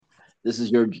This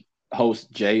is your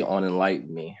host, Jay on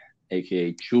Enlighten Me,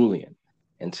 aka Julian.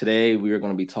 And today we are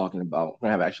going to be talking about, we're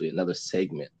going to have actually another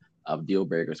segment of deal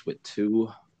breakers with two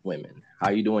women.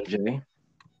 How you doing, Jay?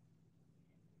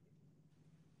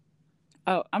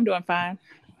 Oh, I'm doing fine.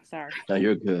 Sorry. No,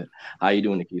 you're good. How you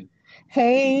doing, Nikki?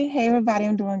 Hey, everybody,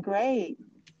 I'm doing great.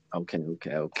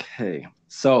 Okay.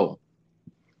 So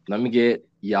let me get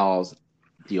y'all's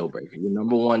deal breaker. Your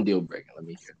number one deal breaker. Let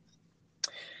me hear.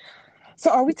 So,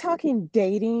 are we talking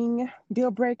dating deal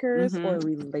breakers Mm-hmm. or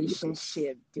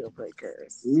relationship deal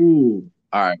breakers? Ooh.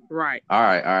 All right. Right. All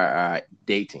right.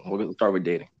 Dating. We're going to start with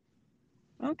dating.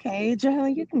 Okay, Johanna,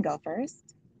 you can go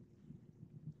first.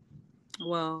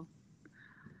 Well,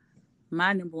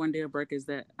 my number one deal breaker is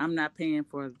that I'm not paying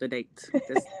for the date.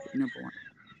 That's number one.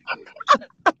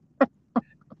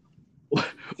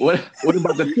 What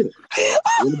about the tip?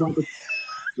 What about the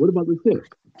what about the tip?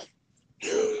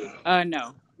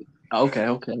 No. Okay.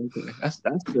 That's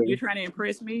You're good. trying to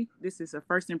impress me. This is a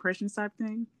first impression type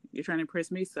thing. You're trying to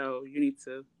impress me, so you need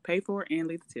to pay for it and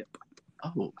leave the tip.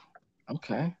 Oh,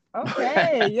 okay.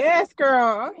 Okay, yes,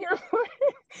 girl, I'm here for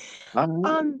it. All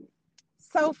right. Um,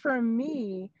 so for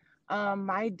me,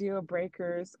 my deal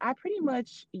breakers, I pretty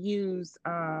much use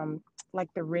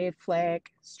like the red flag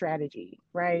strategy,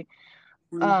 right?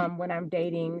 Mm-hmm. When I'm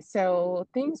dating. So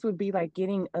things would be like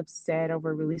getting upset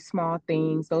over really small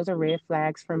things. Those are red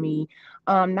flags for me.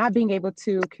 Not being able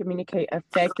to communicate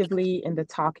effectively in the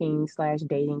talking slash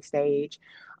dating stage.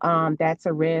 That's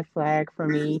a red flag for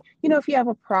me. If you have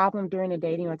a problem during the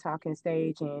dating or talking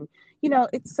stage and,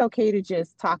 it's okay to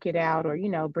just talk it out or,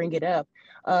 bring it up.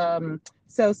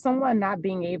 So someone not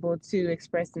being able to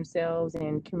express themselves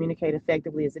and communicate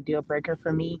effectively is a deal breaker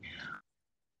for me.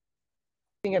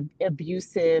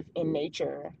 Abusive in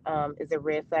nature is a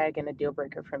red flag and a deal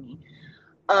breaker for me.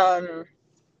 Um,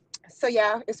 so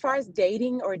yeah, as far as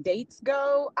dating or dates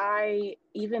go, I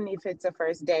even if it's a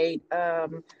first date, I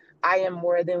am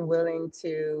more than willing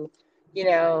to,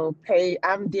 pay.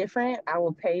 I'm different. I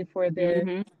will pay for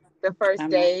Mm-hmm. the first I'm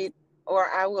not. date, or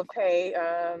I will pay.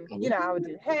 I would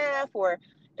do half or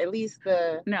at least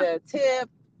the No, the tip.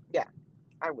 Yeah,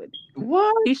 I would.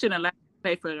 What? he shouldn't allow you to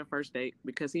pay for the first date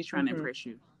because he's trying to Hmm. impress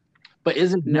you. But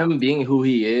isn't No. him being who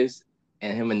he is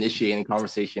and him initiating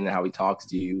conversation and how he talks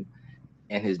to you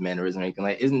and his mannerism and everything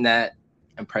like, isn't that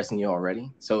impressing you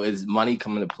already? So is money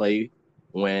coming to play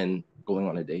when going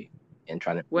on a date and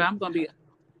trying to Well, impress I'm you? gonna be.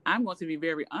 I'm going to be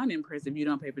very unimpressed if you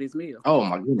don't pay for this meal Oh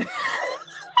my goodness.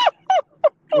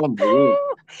 Oh my goodness.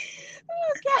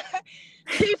 Okay.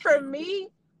 See, for me,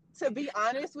 to be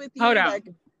honest with Hold you, on,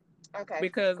 like, okay,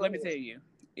 because go let me ahead. tell you,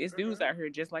 it's dudes Hmm. out here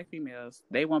just like females.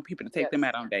 They want people to take them Yes.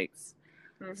 out on dates.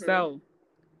 Hmm. So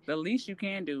the least you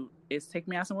can do is take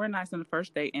me out somewhere nice on the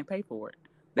first date and pay for it.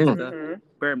 That's Mm, the Hmm.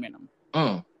 bare minimum.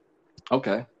 mm,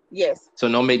 okay. Yes. So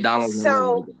no McDonald's, no nothing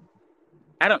like So, that.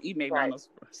 I don't eat right, McDonald's,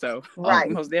 so Oh, right.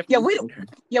 most Yeah, definitely.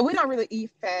 we don't really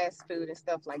eat fast food and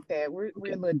stuff like that. We're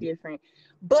a little different.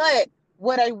 But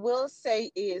what I will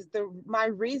say is my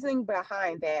reasoning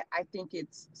behind that, I think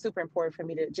it's super important for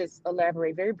me to just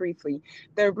elaborate very briefly.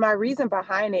 My reason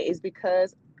behind it is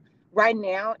because right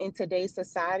now in today's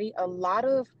society, a lot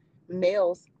of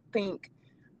males think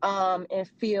and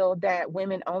feel that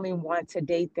women only want to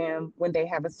date them when they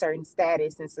have a certain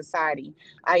status in society,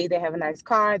 i.e., they have a nice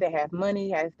car, they have money,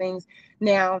 have things.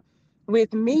 Now,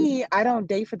 with me, I don't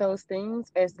date for those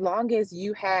things. As long as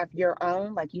you have your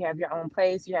own, like you have your own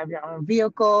place, you have your own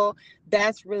vehicle,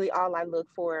 that's really all I look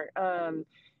for.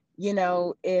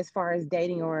 As far as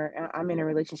dating or I'm in a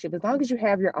relationship, as long as you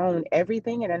have your own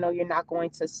everything, and I know you're not going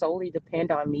to solely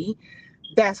depend on me,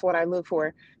 that's what I look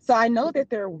for. So I know that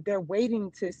they're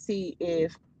waiting to see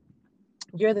if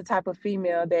you're the type of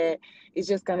female that is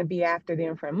just going to be after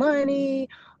them for money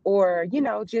or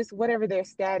just whatever their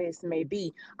status may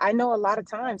be. I know a lot of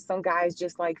times some guys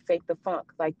just like fake the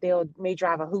funk, like they'll may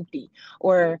drive a hoopty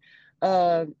or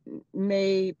uh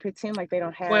may pretend like they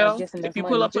don't have Well, just if enough you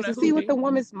pull money up on just a to see what hoopty, the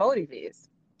woman's motive is.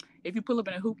 if you pull up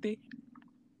in a hoopty,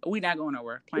 we not going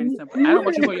nowhere. Plain and simple. I don't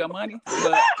want you for your money,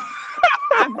 but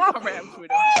I'm not gonna ride with you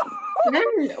in a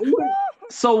hoopty.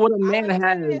 So what a All man I'm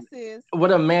saying has, is this.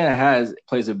 what a man has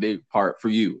plays a big part for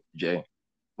you, Jay.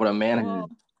 What a man has. Well,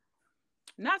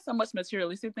 not so much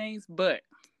materialistic things, but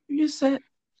You just said.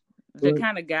 the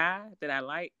kind of guy that I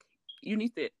like, you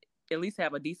need to at least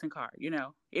have a decent car.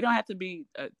 It don't have to be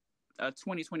a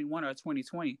 2021 or a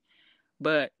 2020,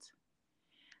 but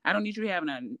I don't need you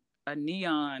having a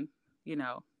neon,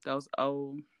 those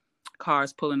old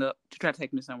cars pulling up to try to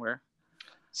take me somewhere.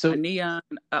 A So neon,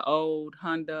 a old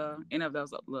Honda, any of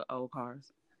those little old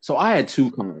cars. so I had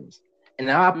two cars, And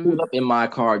now I pulled up in my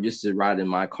car just to ride in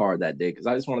my car that day because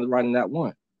I just wanted to ride in that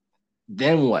one.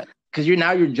 Then what? Because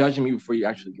you're judging me before you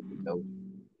actually get to know me.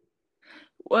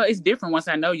 Well, it's different once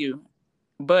I know you.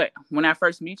 But when I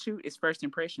first meet you, it's first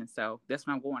impression. So that's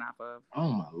what I'm going off of.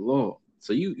 Oh my Lord.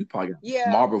 So you probably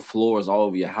got marble floors all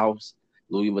over your house,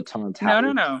 Louis Vuitton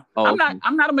towels. No. Oh,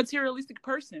 I'm not a materialistic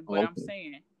person, but okay. I'm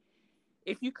saying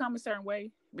if you come a certain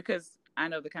way, because I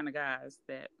know the kind of guys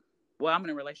that, well, I'm in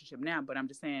a relationship now, but I'm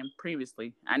just saying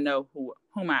previously, I know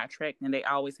whom I attract, and they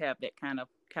always have that kind of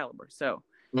caliber. So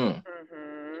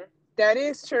that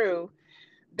is true.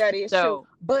 That is true.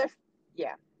 But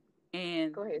yeah.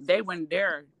 And go ahead, they wouldn't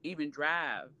dare even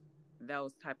drive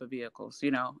those type of vehicles,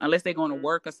 you know, unless they're going to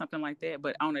work or something like that.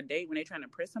 But on a date when they're trying to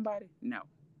impress somebody, no.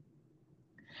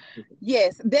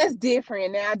 Yes, that's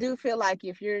different. Now I do feel like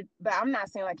but I'm not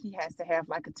saying like he has to have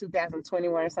like a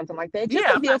 2021 or something like that.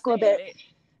 Just a vehicle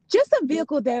just a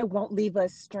vehicle that won't leave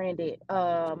us stranded.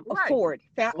 A Ford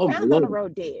found on the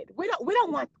road dead. We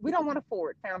don't want a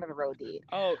Ford found on the road dead.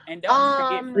 Oh, and don't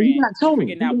forget, friend.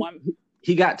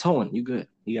 He got towing. You good?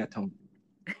 He got towing.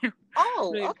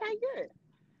 Oh, okay, good.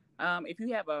 If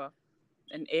you have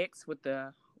an ex with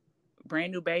a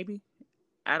brand new baby,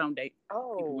 I don't date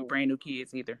people with brand new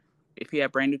kids either. If you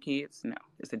have brand new kids, no,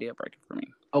 it's a deal breaker for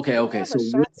me. Okay. So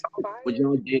would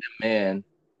y'all date a man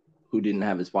who didn't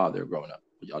have his father growing up?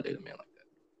 Would y'all date a man like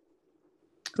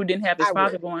that? Who didn't have his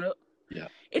father growing up? Yeah.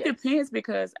 It depends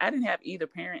because I didn't have either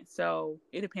parent, so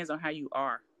it depends on how you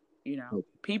are. You know,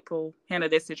 people handle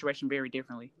that situation very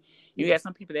differently. You got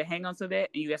some people that hang on to that,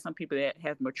 and you got some people that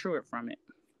have matured from it.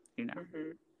 You know.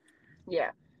 Yeah,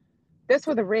 that's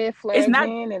where the red flags hold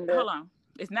on.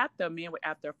 It's not the men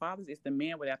without their fathers; it's the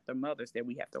men without their mothers that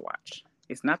we have to watch.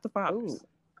 It's not the fathers.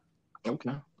 Ooh.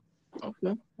 Okay.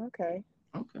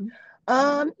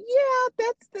 Yeah,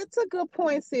 that's a good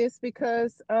point, sis,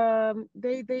 because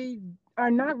they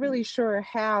are not really sure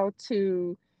how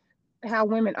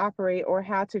women operate or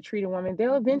how to treat a woman.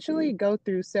 They'll eventually go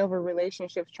through several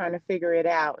relationships trying to figure it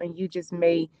out, and you just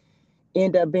may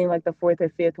end up being like the fourth or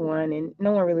fifth one, and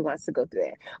no one really wants to go through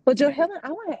that. But Helen,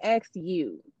 I want to ask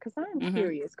you, because I'm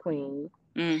curious, Queen.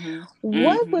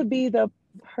 What would be the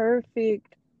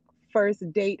perfect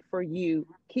first date for you,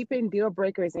 keeping deal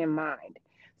breakers in mind?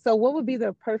 So what would be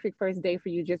the perfect first date for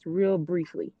you, just real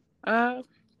briefly?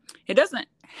 It doesn't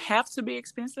have to be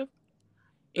expensive.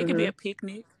 It could be a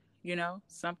picnic, you know,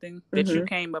 something that you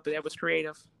came up with that was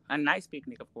creative. A nice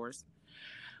picnic, of course.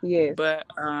 Yes. But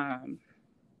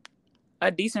a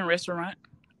decent restaurant.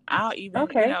 I'll even,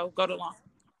 you know, go to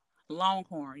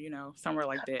Longhorn, you know, somewhere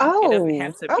like that. Oh, it doesn't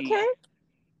have to be,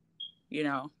 you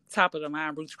know, top of the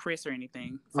line Ruth's Chris or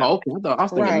anything. So, okay. I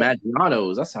was thinking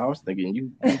Maggiano's. That's how I was thinking.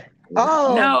 You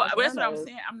no, that's what I'm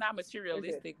saying. I'm not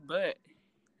materialistic, but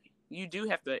you do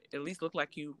have to at least look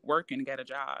like you work and got a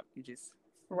job. You just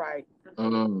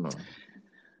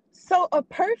So a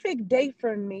perfect date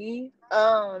for me,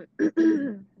 don't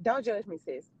judge me,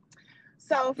 sis.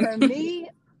 So for me,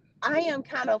 I am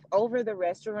kind of over the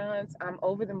restaurants. I'm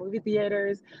over the movie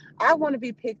theaters. I want to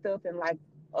be picked up in like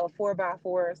a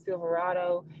 4x4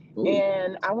 Silverado.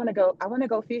 And I want to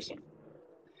go fishing.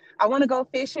 I want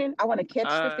to catch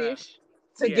the fish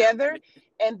together.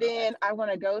 And then I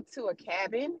want to go to a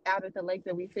cabin out at the lake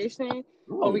that we fished in,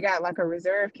 where we got like a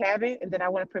reserve cabin. And then I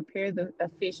want to prepare a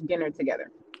fish dinner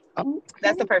together.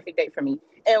 That's the perfect date for me.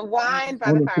 And wine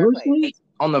by the fireplace.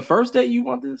 On the first date, you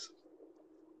want this?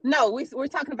 No, we're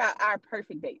talking about our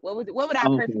perfect date. What would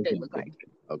our perfect date look like?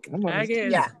 Okay. I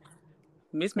guess. Yeah.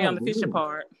 Miss me on the fishing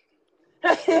part.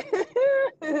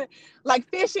 Like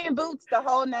fishing boots, the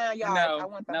whole 9 yards. No, I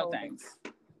want the no whole thanks.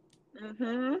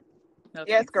 No,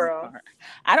 yes, thanks. girl.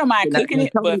 I don't mind cooking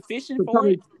it, but fishing for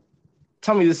it.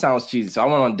 Tell me this sounds cheesy. So I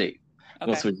went on a date. I'm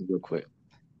gonna switch it real quick.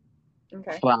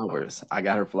 Okay. Flowers. I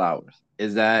got her flowers.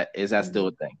 Is that still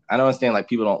a thing? I don't understand. Like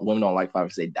women don't like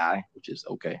flowers. They die, which is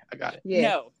okay. I got it. Yeah.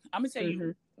 No, I'm gonna tell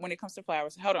you when it comes to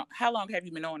flowers. Hold on. How long have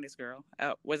you been knowing this girl?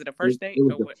 Was it a first date? It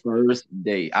was the first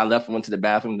date. I went to the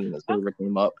bathroom, and the server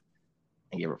came up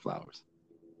and gave her flowers.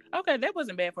 Okay, that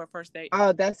wasn't bad for a first date.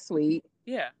 Oh, that's sweet.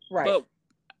 Yeah, right. But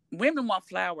women want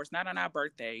flowers, not on our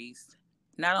birthdays,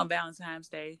 not on Valentine's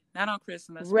Day, not on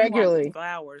Christmas. Regularly. We want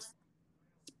flowers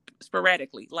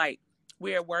sporadically. Like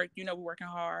we're at work, you know, we're working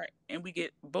hard, and we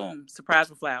get boom, surprise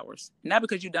with flowers. Not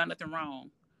because you've done nothing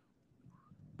wrong.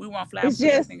 We want flowers.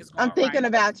 It's just I'm thinking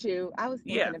about you. I was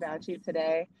thinking about you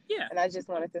today. Yeah. And I just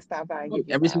wanted to stop by and give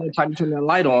you every single time you turn that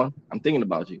light on, I'm thinking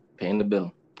about you, paying the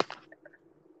bill.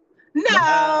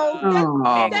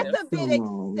 No, that's a bit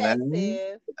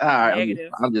excessive. All right,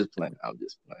 I'm just playing.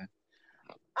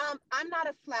 I'm not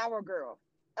a flower girl.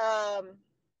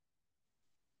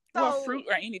 Well, So fruit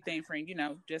or anything, friend,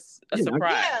 just a Yeah,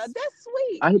 surprise. yeah, that's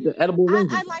sweet. I hit the edible I,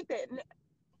 roses. I like that.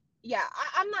 Yeah,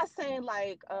 I'm not saying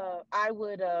like I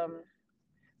would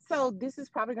so this is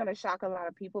probably gonna shock a lot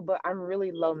of people, but I'm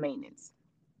really low maintenance.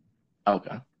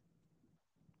 Okay.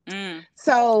 Mm.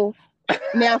 So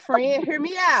now, friend, hear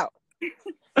me out.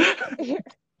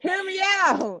 Hear me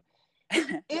out.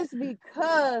 It's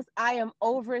because I am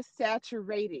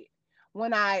oversaturated.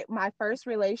 My first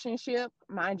relationship,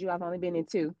 mind you, I've only been in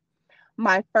two.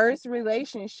 My first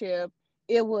relationship,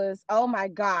 it was, oh my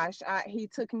gosh, he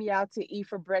took me out to eat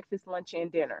for breakfast, lunch, and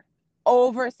dinner.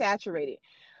 Oversaturated.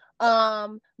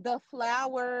 The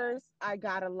flowers, I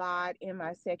got a lot in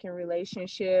my second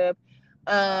relationship.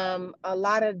 A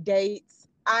lot of dates.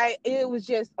 It was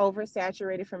just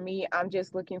oversaturated for me. I'm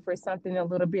just looking for something a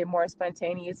little bit more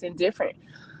spontaneous and different.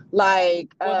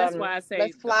 Like, Well, that's why I say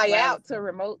let's the fly flowers. out to a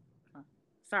remote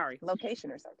Sorry.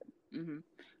 location or something. Mm-hmm.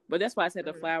 But that's why I said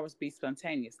the Mhm. flowers be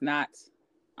spontaneous, not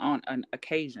on an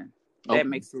occasion. Okay. That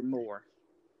makes it more.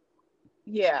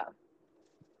 Yeah,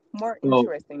 more So,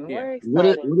 interesting, Yeah. more what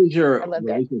exciting. is I your love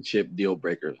that. relationship deal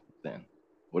breaker then?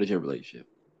 What is your relationship?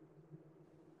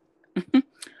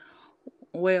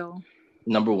 Well,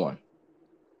 Number one.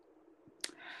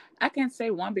 I can't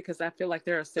say one because I feel like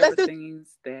there are Let's several do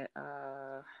things that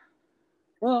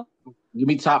well, Give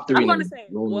me top three I'm and gonna then say,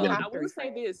 roll well, together. I top will three say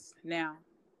friends. this now.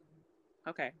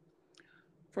 Okay.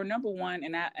 For number one,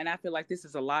 and I feel like this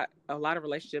is a lot of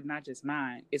relationship, not just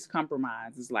mine, it's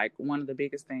compromise. It's like one of the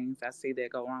biggest things I see that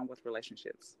go wrong with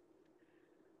relationships.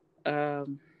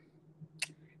 Um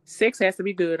Sex has to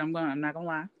be good, I'm not gonna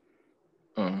lie.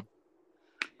 Mhm.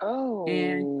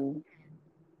 And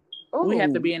Oh, we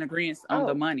have to oh, be in agreement on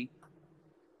the oh. money.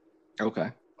 Okay.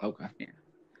 Okay. Yeah.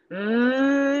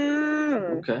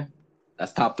 Mm. Okay.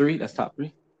 That's top three. That's top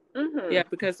three. Yeah, Mm-hmm.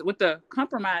 because with the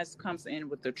compromise comes in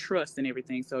with the trust and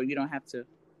everything, so you don't have to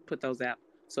put those out.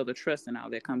 So the trust and all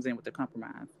that comes in with the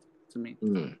compromise to me.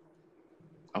 Mm.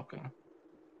 Okay.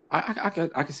 I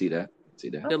can see that. See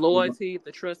that. The Okay. loyalty,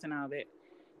 the trust, and all that.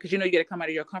 Because you got to come out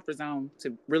of your comfort zone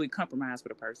to really compromise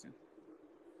with a person.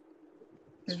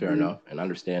 It's fair Mm-hmm. enough and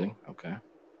understanding. Okay.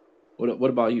 What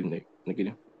about you,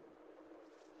 Nikita?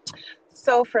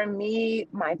 So for me,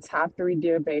 my top three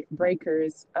deal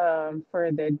breakers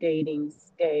for the dating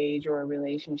stage or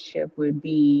relationship would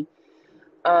be,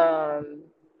 um,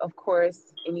 of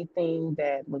course, anything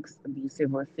that looks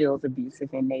abusive or feels abusive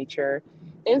in nature.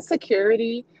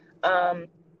 Insecurity. Um,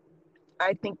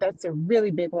 I think that's a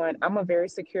really big one. I'm a very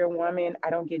secure woman. I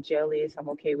don't get jealous. I'm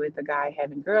okay with a guy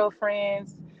having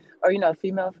girlfriends or,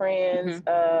 female friends.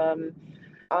 Mm-hmm.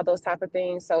 All those type of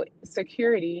things. So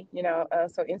security,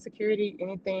 so insecurity,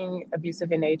 anything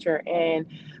abusive in nature. And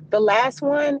the last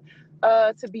one,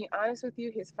 to be honest with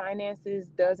you, his finances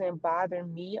doesn't bother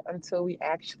me until we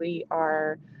actually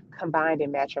are combined in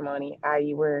matrimony,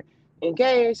 i.e. we're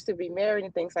engaged to be married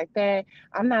and things like that.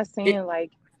 I'm not If, saying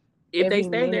like if they every stay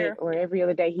minute there, or every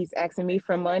other day he's asking me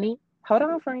for money. Hold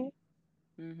on, friend.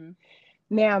 mm-hmm.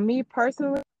 Now, me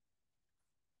personally,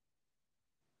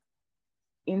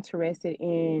 interested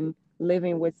in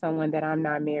living with someone that I'm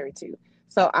not married to.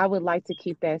 So I would like to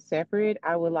keep that separate.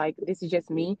 I would like, this is just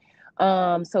me.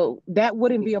 So that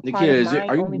wouldn't be a part Nikita, of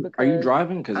mine only are you because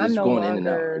driving? Because I'm it's no going in and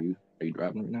out. longer Are you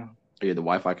driving right now? Are you the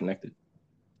Wi-Fi connected?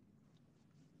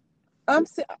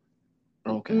 si-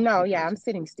 Okay. no, Okay. yeah, I'm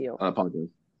sitting still. I apologize.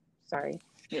 Sorry.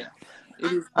 Yeah,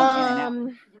 it is going in and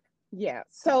out. Yeah.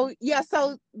 So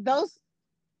those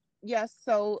yes,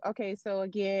 so okay, so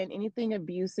again, anything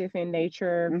abusive in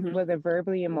nature, Mm-hmm. whether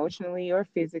verbally, emotionally, or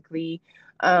physically,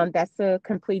 that's a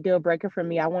complete deal breaker for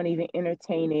me. I won't even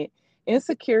entertain it.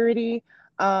 Insecurity,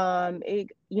 a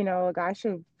guy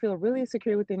should feel really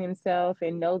secure within himself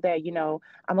and know that,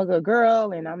 I'm a good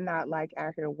girl and I'm not like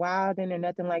out here wilding or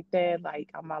nothing like that. Like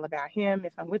I'm all about him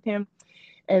if I'm with him.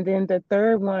 And then the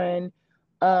third one,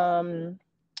 um,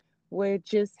 would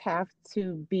just have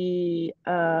to be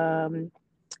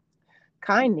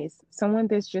kindness, someone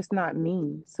that's just not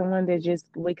mean, someone that just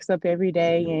wakes up every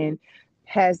day and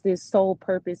has this sole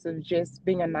purpose of just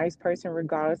being a nice person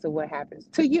regardless of what happens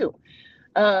to you.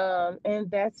 And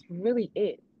that's really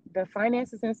it. The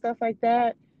finances and stuff like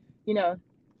that, you know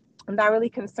I'm not really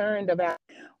concerned about.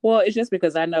 Well, it's just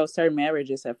because I know certain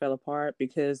marriages have fell apart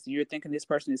because you're thinking this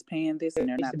person is paying this and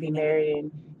they're To not be paying it. married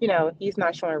and he's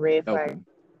not showing red Okay. flags.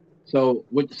 So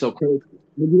credit,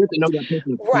 would you have to know that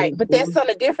person's Right, credit but score that's on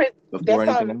a different before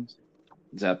that's anything on else?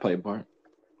 Does that play a part?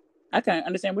 I can't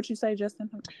understand what you say, Justin.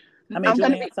 I mean, I'm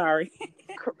gonna Julian, be sorry.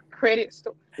 credit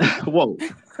store. Whoa.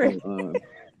 Credit.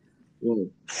 Whoa.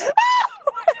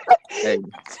 Hey.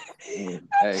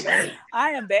 Hey.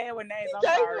 I am bad with names. I'm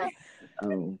sorry.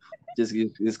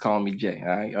 Just call me Jay. All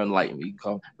right, enlighten me.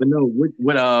 But no, what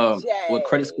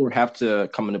credit Jay. score have to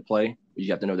come into play?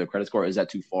 You have to know their credit score. Or is that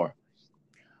too far?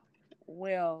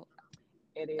 Well,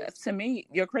 It is. to me,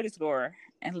 your credit score,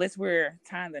 unless we're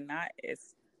tying the knot,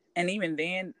 is, and even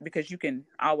then, because you can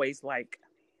always like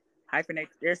hyphenate.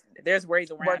 There's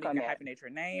ways around Work you on can that. hyphenate your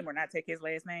name or not take his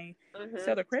last name. So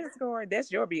Mm-hmm. the credit score,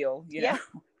 that's your bill. You know, Yeah.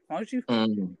 once you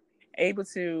Mm, able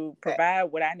to provide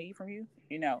what I need from you,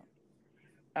 you know,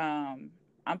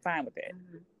 I'm fine with that.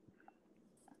 Mhm.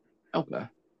 okay.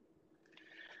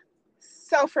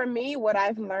 So for me, what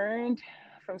I've learned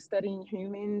from studying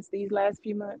humans these last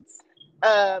few months,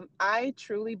 I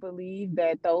truly believe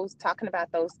that those talking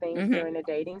about those things Hmm. during the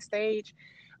dating stage,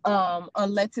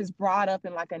 unless it's brought up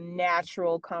in like a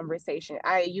natural conversation.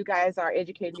 You guys are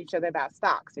educating each other about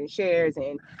stocks and shares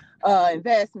and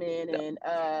investment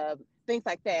and things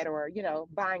like that, or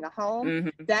buying a home. Hmm.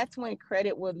 That's when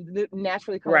credit will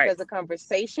naturally come up Right. as a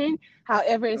conversation.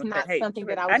 However, it's Okay. not Hey, something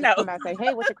that I I would just know. come out and say,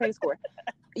 "Hey, what's your credit score?"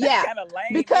 That's Yeah, kind of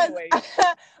lame because anyway.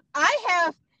 I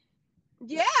have,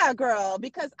 yeah, girl,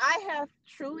 because I have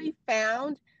truly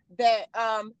found that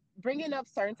bringing up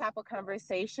certain type of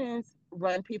conversations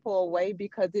run people away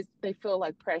because they feel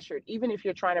like pressured, even if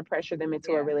you're trying to pressure them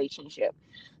into a Yeah. relationship.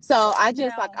 So I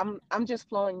just like Now, I'm just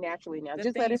flowing naturally now. the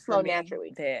Just let thing it for flow me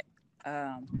naturally. that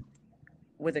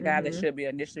with a guy that Hmm. should be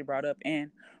initially brought up,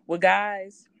 and with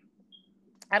guys,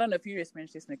 I don't know if you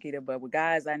experienced this, Nikita, but with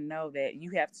guys, I know that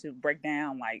you have to break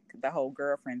down like the whole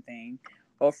girlfriend thing,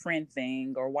 or friend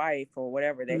thing, or wife, or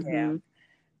whatever they have, Hmm.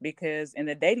 because in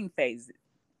the dating phase,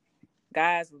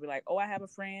 guys will be like, "Oh, I have a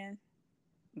friend,"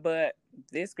 but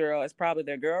this girl is probably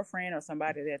their girlfriend or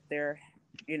somebody that they're,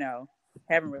 you know,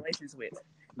 having relations with.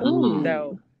 Mm,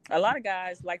 So Ooh. a lot of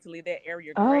guys like to leave that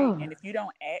area gray. Oh. And if you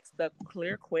don't ask the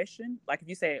clear question, like if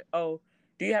you say, "Oh,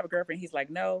 do you have a girlfriend?" He's like,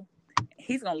 "No."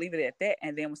 He's gonna leave it at that.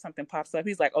 And then when something pops up,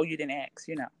 he's like, "Oh, you didn't ask,"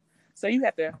 you know. So you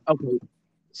have to. okay.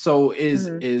 So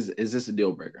Hmm. is this a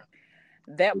deal breaker?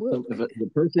 That would. If the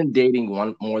person dating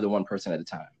more than one person at a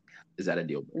time, is that a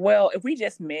deal breaker? Well, if we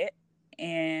just met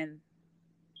and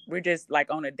we're just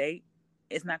like on a date,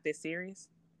 it's not that serious.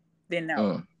 Then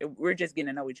no, Mm, we're just getting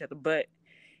to know each other. But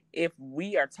if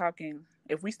we are talking,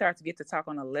 if we start to get to talk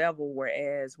on a level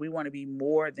whereas we want to be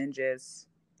more than just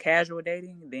casual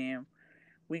dating, then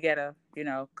we gotta,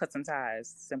 cut some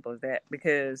ties. Simple as that.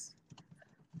 Because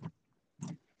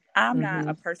I'm not Hmm.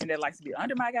 a person that likes to be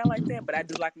under my guy like that, but I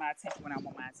do like my attention when I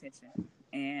want my attention.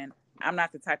 And I'm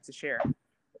not the type to share.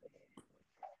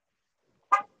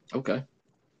 okay.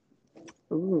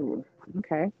 Ooh.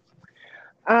 Okay.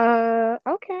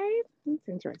 Okay. That's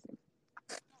interesting.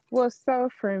 Well, so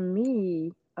for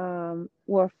me,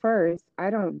 well, first, I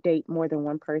don't date more than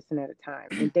one person at a time,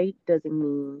 and date doesn't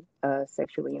mean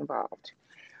sexually involved.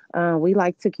 We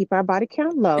like to keep our body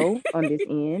count low on this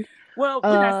end. Well,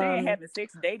 we're not saying Um, having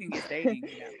sex, dating is dating,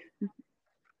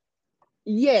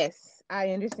 yes,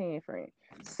 I understand, friend.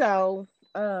 So,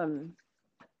 um,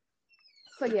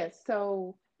 so yes,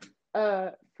 so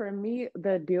for me,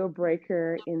 the deal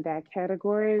breaker in that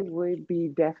category would be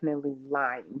definitely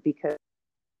lying because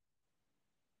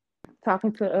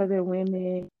talking to Hello? other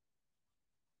women.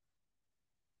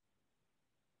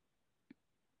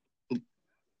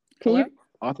 Can Hello? you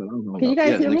Awesome. I'm hung can you up. guys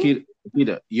Yes, hear me?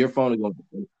 Nikita, your phone is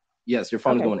going. Yes, your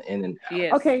phone is Okay. going in and out.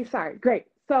 Yes. Okay, sorry. Great.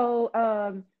 So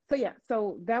yeah,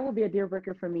 so that would be a deal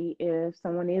breaker for me if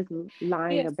someone is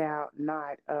lying Yes. about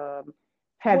not Well,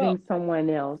 having someone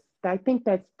else. I think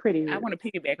that's pretty I rude. want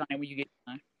to piggyback on it when you get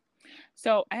done.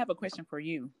 So I have a question for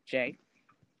you, Jay.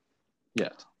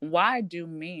 Yes. Why do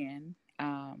men,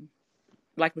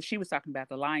 like what she was talking about,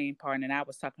 the lying part, and I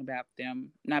was talking about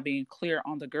them not being clear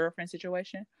on the girlfriend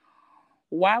situation?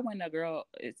 Why, when a girl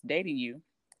is dating you,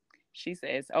 she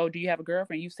says, "Oh, do you have a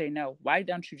girlfriend?" You say no. Why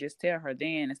don't you just tell her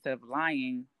then instead of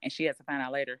lying and she has to find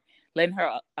out later? Letting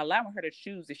her, allowing her to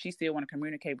choose if she still want to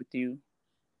communicate with you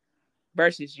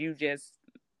versus you just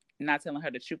not telling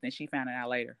her the truth and she found it out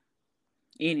later.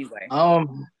 Anyway.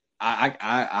 Um,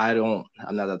 I don't.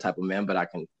 I'm not that type of man, but I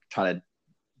can try to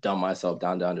dumb myself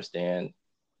down to understand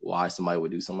why somebody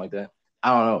would do something like that. I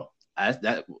don't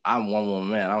know. I'm one woman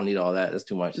man. I don't need all that. That's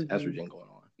too much Hmm. estrogen going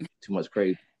on. Too much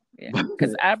crazy. Yeah. But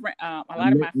Because I've a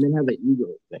lot of my men have an ego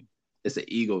thing. It's an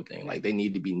ego thing. yeah. Like they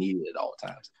need to be needed at all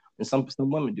times, and some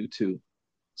women do too.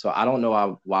 So I don't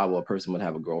know why a person would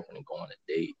have a girlfriend and go on a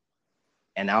date,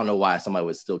 and I don't know why somebody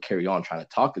would still carry on trying to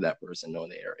talk to that person knowing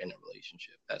they are in a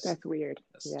relationship. That's weird.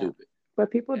 That's Yeah. stupid.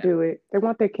 But people Yeah. do it. They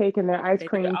want their cake and their ice They do it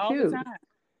cream all the too. time.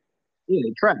 Yeah,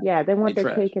 they trash. Yeah, they They want their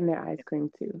trash. cake and their ice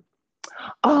cream too.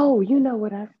 Oh, you know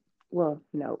what I well,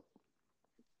 no.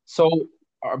 So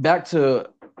Back to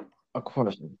a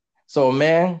question. So a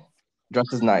man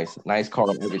dresses nice car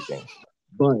and everything,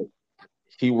 but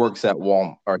he works at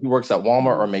Walmart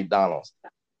or McDonald's.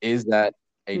 Is that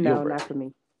a deal No, breaker? not for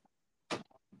me.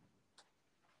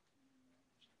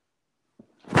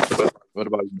 What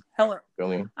about you, Hello.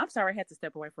 Billy? I'm sorry, I had to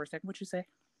step away for a second. What you say?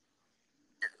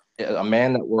 A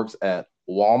man that works at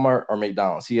Walmart or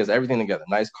McDonald's, he has everything together.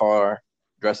 Nice car,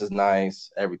 dresses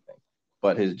nice, everything.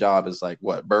 But his job is like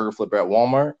what? Burger flipper at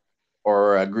Walmart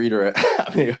or a greeter at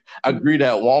a greeter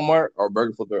at Walmart or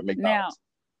burger flipper at Now, McDonald's.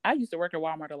 I used to work at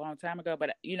Walmart a long time ago,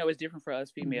 but it's different for us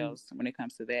Mm-hmm. females when it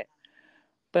comes to that.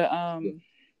 But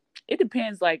it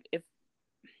depends, like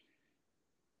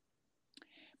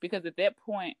because at that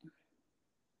point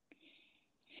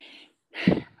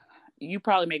you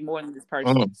probably make more than this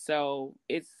person, so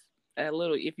it's a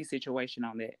little iffy situation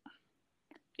on that.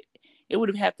 It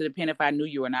would have to depend if I knew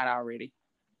you or not already.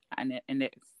 In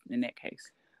that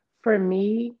case, For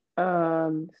me,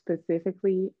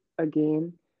 specifically,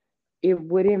 again, it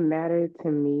wouldn't matter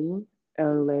to me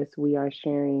unless we are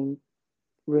sharing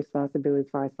responsibilities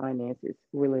as far as finances.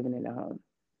 We're living in a home.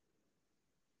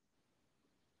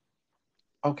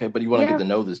 Okay, but you want to get Yeah. to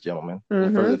know this gentleman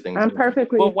and further things. I'm in.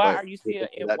 perfectly. well, why But are you still would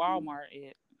at that be- Walmart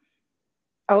at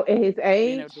Oh, at his being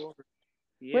a age, door? what if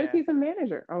Yeah, he's a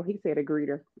manager? Oh, he said a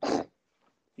greeter.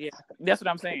 yeah, that's what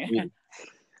I'm saying.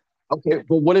 Okay,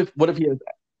 but what if he has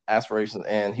aspirations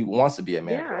and he wants to be a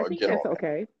manager Yeah, I or a think general that's manager?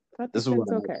 okay. I This think is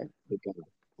that's what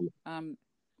I okay.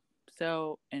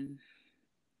 So, and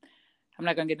I'm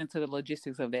not gonna get into the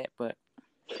logistics of that, but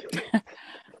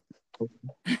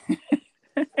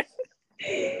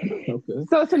Okay.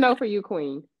 So it's a no for you,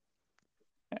 Queen.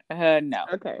 no.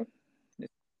 Okay.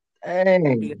 Dang.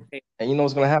 And you know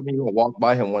what's gonna happen? You're gonna walk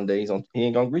by him one day. He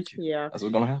ain't gonna greet you. Yeah. That's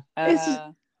what's gonna happen. It's just-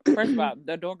 First of all,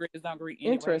 the door greeters don't greet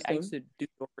anyway. I Interesting. used to do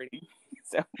door greeting,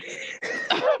 so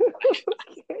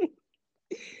Okay.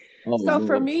 Oh, So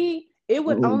for Lord. me, it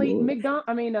would Oh, only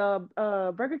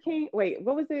Lord. Burger King. Wait,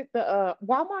 what was it? The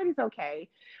Walmart is okay.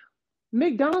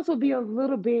 McDonald's will be a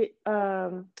little bit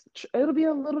it'll be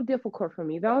a little difficult for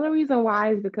me. The only reason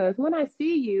why is because when I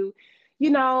see you,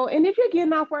 and if you're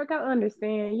getting off work, I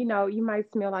understand, you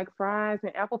might smell like fries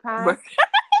and apple pie.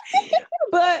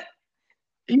 But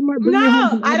You might bring me home no,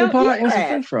 some I apple don't pie eat and some that.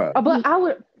 French fries. But I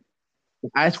would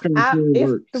Ice cream still if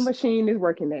works. the machine is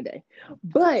working that day.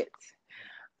 But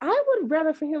I would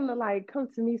rather for him to like come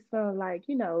to me smelling like,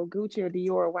 Gucci or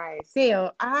Dior or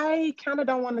YSL. I kind of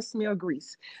don't want to smell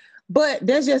grease. But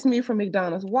that's just me from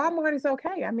McDonald's. Walmart is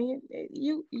okay. I mean,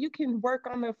 you can work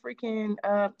on the freaking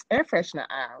air freshener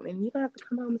aisle, and you don't have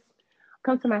to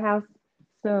come to my house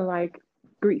smelling like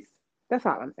grease. That's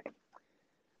all I'm saying.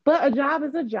 But a job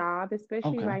is a job,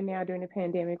 especially Okay. right now during the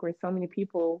pandemic, where so many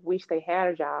people wish they had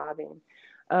a job.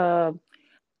 And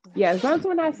yeah, as long as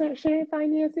we're not sharing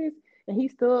finances, and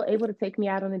he's still able to take me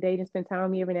out on a date and spend time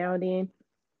with me every now and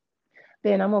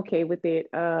then I'm okay with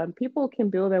it. People can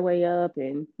build their way up,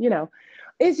 and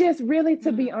it's just really,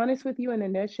 to be honest with you, in a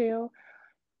nutshell,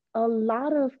 a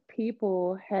lot of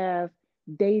people have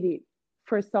dated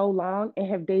for so long and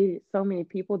have dated so many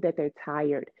people that they're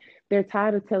tired. They're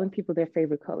tired of telling people their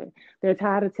favorite color. They're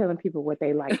tired of telling people what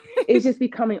they like. It's just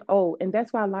becoming old, and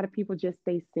that's why a lot of people just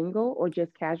stay single or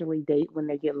just casually date when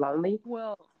they get lonely.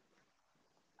 well,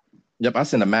 Yep, I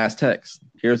sent a mass text.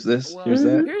 Here's this. well, Here's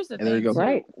that. here's the And there you thing go. too.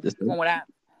 Right. This From what I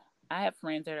have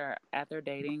friends that are out there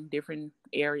dating different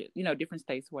areas, different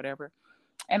states, whatever.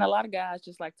 And a lot of guys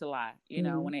just like to lie,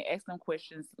 when they ask them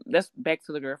questions. That's back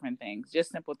to the girlfriend things,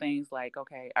 just simple things like,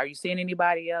 okay, are you seeing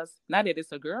anybody else? Not that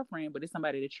it's a girlfriend, but it's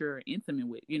somebody that you're intimate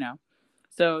with,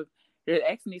 So they're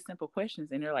asking these simple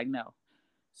questions and they're like, no.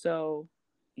 So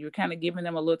you're kind of giving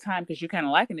them a little time because you're kind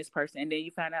of liking this person. And then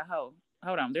you find out,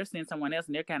 hold on, they're seeing someone else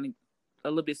and they're kind of a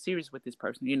little bit serious with this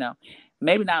person,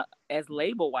 maybe not as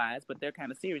label wise, but they're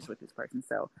kind of serious with this person.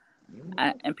 So,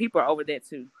 and people are over that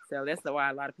too. So that's why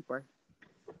a lot of people are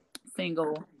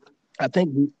single. I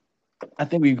think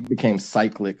we became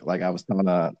cyclic. Like I was telling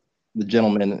the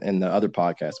gentleman in the other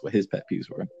podcast what his pet peeves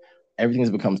were. Everything's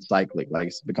become cyclic. Like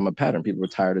it's become a pattern. People are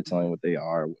tired of telling what they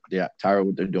are. They're tired of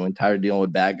what they're doing. Tired of dealing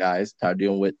with bad guys. Tired of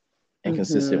dealing with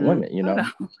inconsistent women.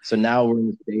 So now we're in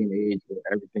this day and age where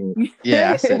everything.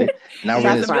 Yeah, I said it. Now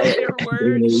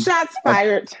we're in this Shots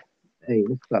fired. Hey,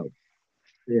 what's up?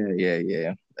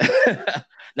 Yeah.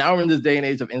 Now we're in this day and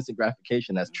age of instant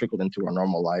gratification that's trickled into our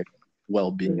normal life,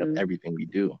 well-being of everything we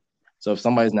do. So if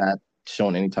somebody's not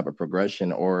showing any type of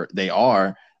progression, or they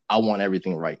are, I want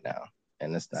everything right now,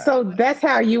 and it's not. So that's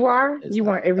how you are. You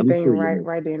want everything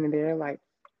right then and there, like.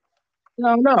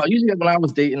 No. Usually when I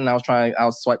was dating, I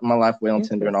was swiping my life away on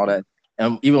Tinder and all that.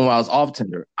 And even when I was off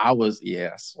Tinder, I was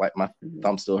like my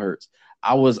thumb still hurts.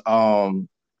 I was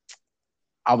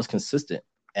consistent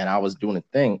and I was doing a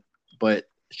thing, but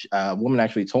a woman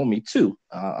actually told me too.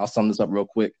 I'll sum this up real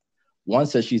quick. One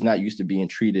said she's not used to being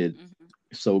treated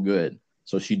so good,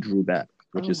 so she drew back,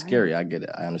 which is scary. I get it,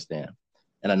 I understand.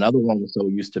 And another one was so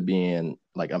used to being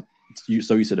like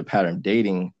so used to the pattern of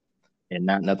dating and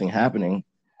nothing happening,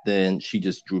 then she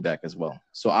just drew back as well.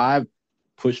 So I've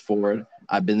pushed forward.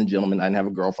 I've been the gentleman. I didn't have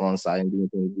a girlfriend on the side and doing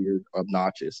things weird,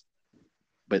 obnoxious.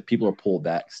 But people are pulled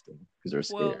back still because they're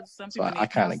scared. Well, some people so I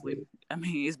kind of get it. I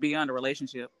mean, it's beyond a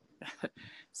relationship.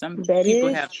 Some That people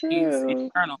is have things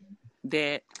internal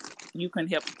that you can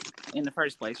help in the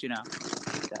first place, you know.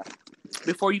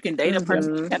 Before you can date a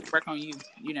person, you have to work on you.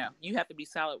 You know, you have to be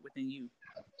solid within you.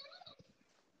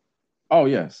 Oh,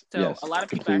 yes. So yes, a lot of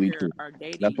people out here are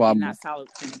dating and not solid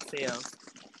within themselves.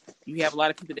 You have a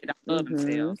lot of people that don't love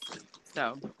themselves.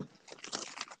 So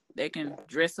they can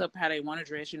dress up how they want to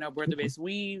dress, you know, wear the best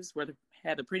weaves,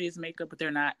 have the prettiest makeup, but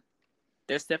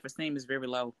their self-esteem is very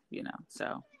low, you know,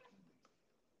 so.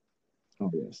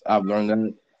 Oh, yes. I've learned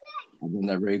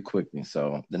that very quickly.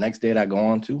 So the next date I go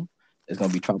on to is going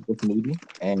to be tropical smoothie.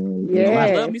 And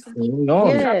I love me some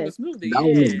tropical smoothie.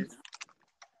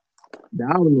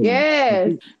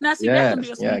 Yes. Now, see, that can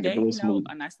be a sweet date, you know,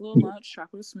 a nice little lunch,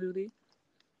 chocolate smoothie.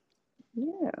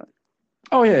 Yeah.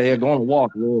 Oh, yeah, go on a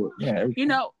walk. You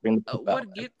know,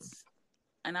 what gets,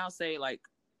 and I'll say, like,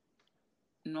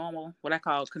 normal, what I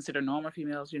consider normal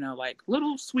females, you know, like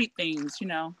little sweet things, you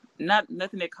know,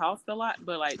 nothing that costs a lot,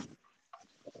 but like,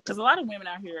 because a lot of women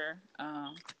out here,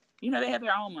 you know, they have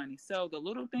their own money. So the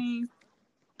little things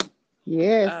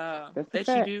that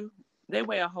you do, they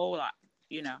weigh a whole lot,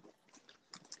 you know.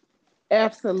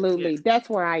 Absolutely. Yeah. That's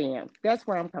where I am. That's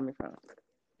where I'm coming from.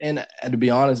 And to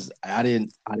be honest, I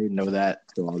didn't know that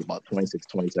until I was about 26,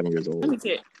 27 years old. Let me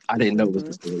tell you. I didn't know it was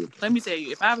the story. Let me tell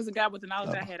you, if I was a guy with the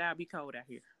knowledge I had, I'd be cold out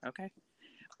here. Okay.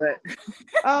 But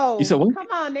you said what? Come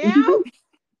on now.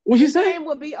 What you say? Time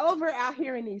will be over out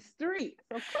here in these streets.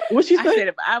 Okay? What you say? I said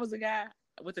if I was a guy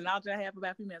with the knowledge I have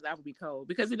about females, I would be cold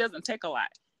because it doesn't take a lot.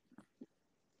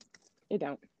 It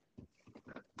don't.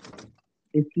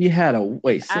 If you had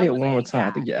say it one more time.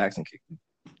 I think your accent kicked me.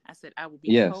 I said I would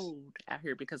be cold out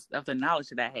here because of the knowledge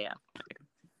that I have.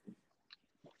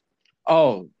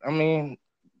 Oh, I mean,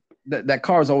 that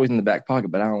car is always in the back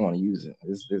pocket, but I don't want to use it.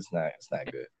 It's not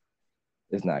good.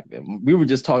 It's not good. We were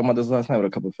just talking about this last night with a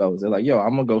couple of fellas. They're like, "Yo,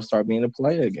 I'm gonna go start being a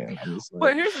player again." I'm just like,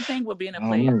 well, here's the thing with being a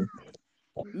player.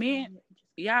 Men,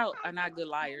 y'all are not good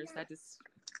liars. I just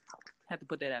have to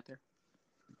put that out there.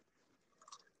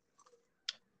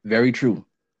 Very true.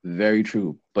 Very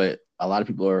true. But a lot of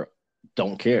people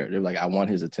don't care. They're like, I want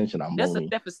his attention. I'm lonely.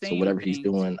 So whatever he's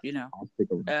doing, you know, I'll stick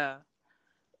around.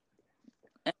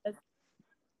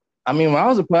 I mean, when I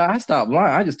was a player, I stopped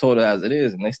lying. I just told it as it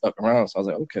is, and they stuck around. So I was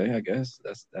like, okay, I guess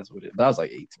that's what it is. But I was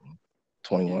like 18,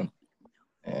 21,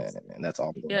 and that's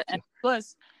all. Yeah, and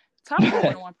plus, talking to more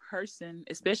than one person,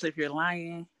 especially if you're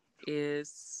lying,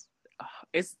 it's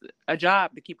a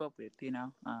job to keep up with, you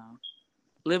know,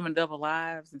 living double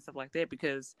lives and stuff like that.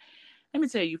 Because let me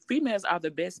tell you, females are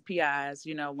the best PIs,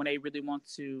 you know, when they really want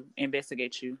to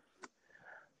investigate you.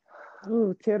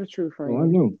 Oh, tell the truth, friend. I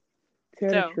know. Tell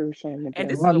the truth, Shannon. And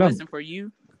this is a lesson for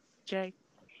you, Jay.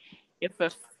 If a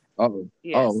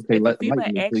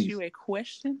female asks you a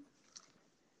question,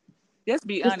 just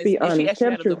be honest. If she asks you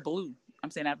out of the blue,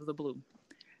 I'm saying out of the blue,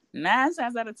 9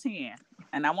 times out of 10,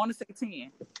 and I want to say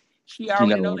 10, she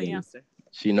already know the answer.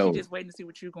 She knows. She's just waiting to see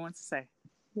what you're going to say.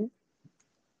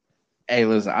 Hey,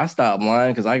 listen, I stopped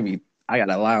lying because I got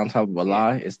to lie on top of a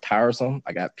lie. It's tiresome.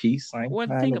 I got peace. Well,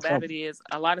 the thing about it is,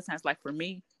 a lot of times, like for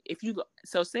me,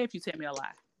 say if you tell me a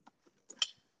lie,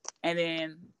 and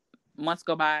then months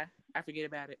go by, I forget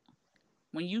about it.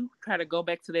 When you try to go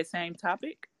back to that same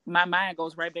topic, my mind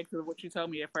goes right back to what you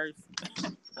told me at first.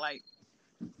 Like,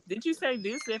 did you say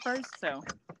this at first? So,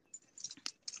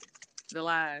 the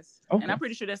lies. Okay. And I'm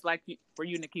pretty sure that's like for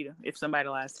you, Nikita, if somebody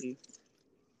lies to you.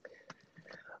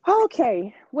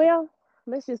 Okay, well,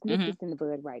 let's just nip this in the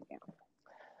bud right now.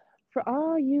 For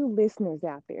all you listeners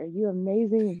out there, you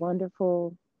amazing,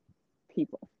 wonderful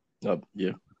people.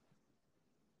 Yeah.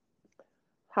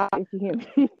 Hi, if you hear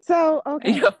me. So,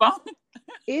 okay. Your phone?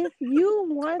 If you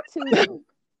want to...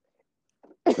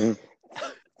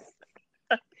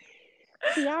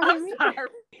 Y'all hear me? I'm sorry.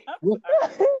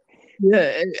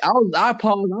 Yeah, I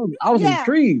paused. I was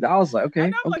intrigued. I was like,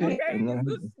 okay. Like,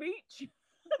 good speech.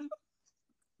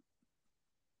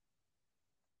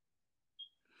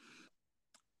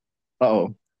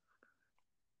 Uh-oh.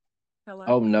 Hello?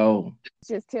 Oh, no.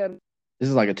 Just tell. This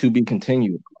is like a to be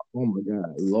continued. Oh my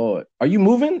God, Lord. Are you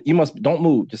moving? You must don't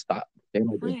move. Just stop. Stand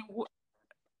right there. Friend,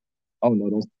 Oh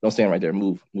no, don't stand right there.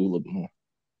 Move. Move a little bit more.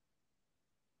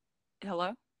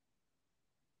 hello?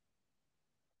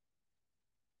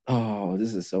 Oh,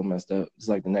 this is so messed up. It's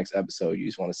like the next episode you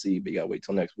just want to see, but you gotta wait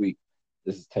till next week.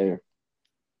 This is terrible.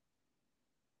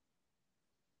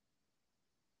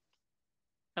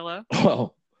 Hello?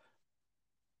 Well,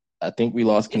 I think we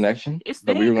lost It's connection, it's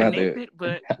but we staying were gonna have to connected,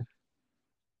 but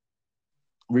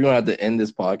end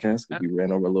this podcast because we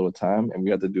ran over a little time and we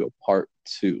have to do a part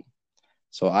 2.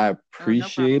 So I no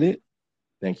appreciate problem. it.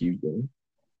 Thank you, Jen.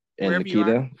 And Wherever you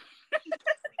are.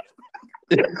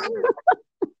 Nikita.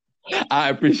 I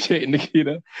appreciate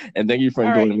Nikita. And thank you for All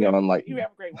right, joining me on you Enlightenment.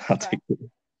 have a great one. I'll Bye. take it.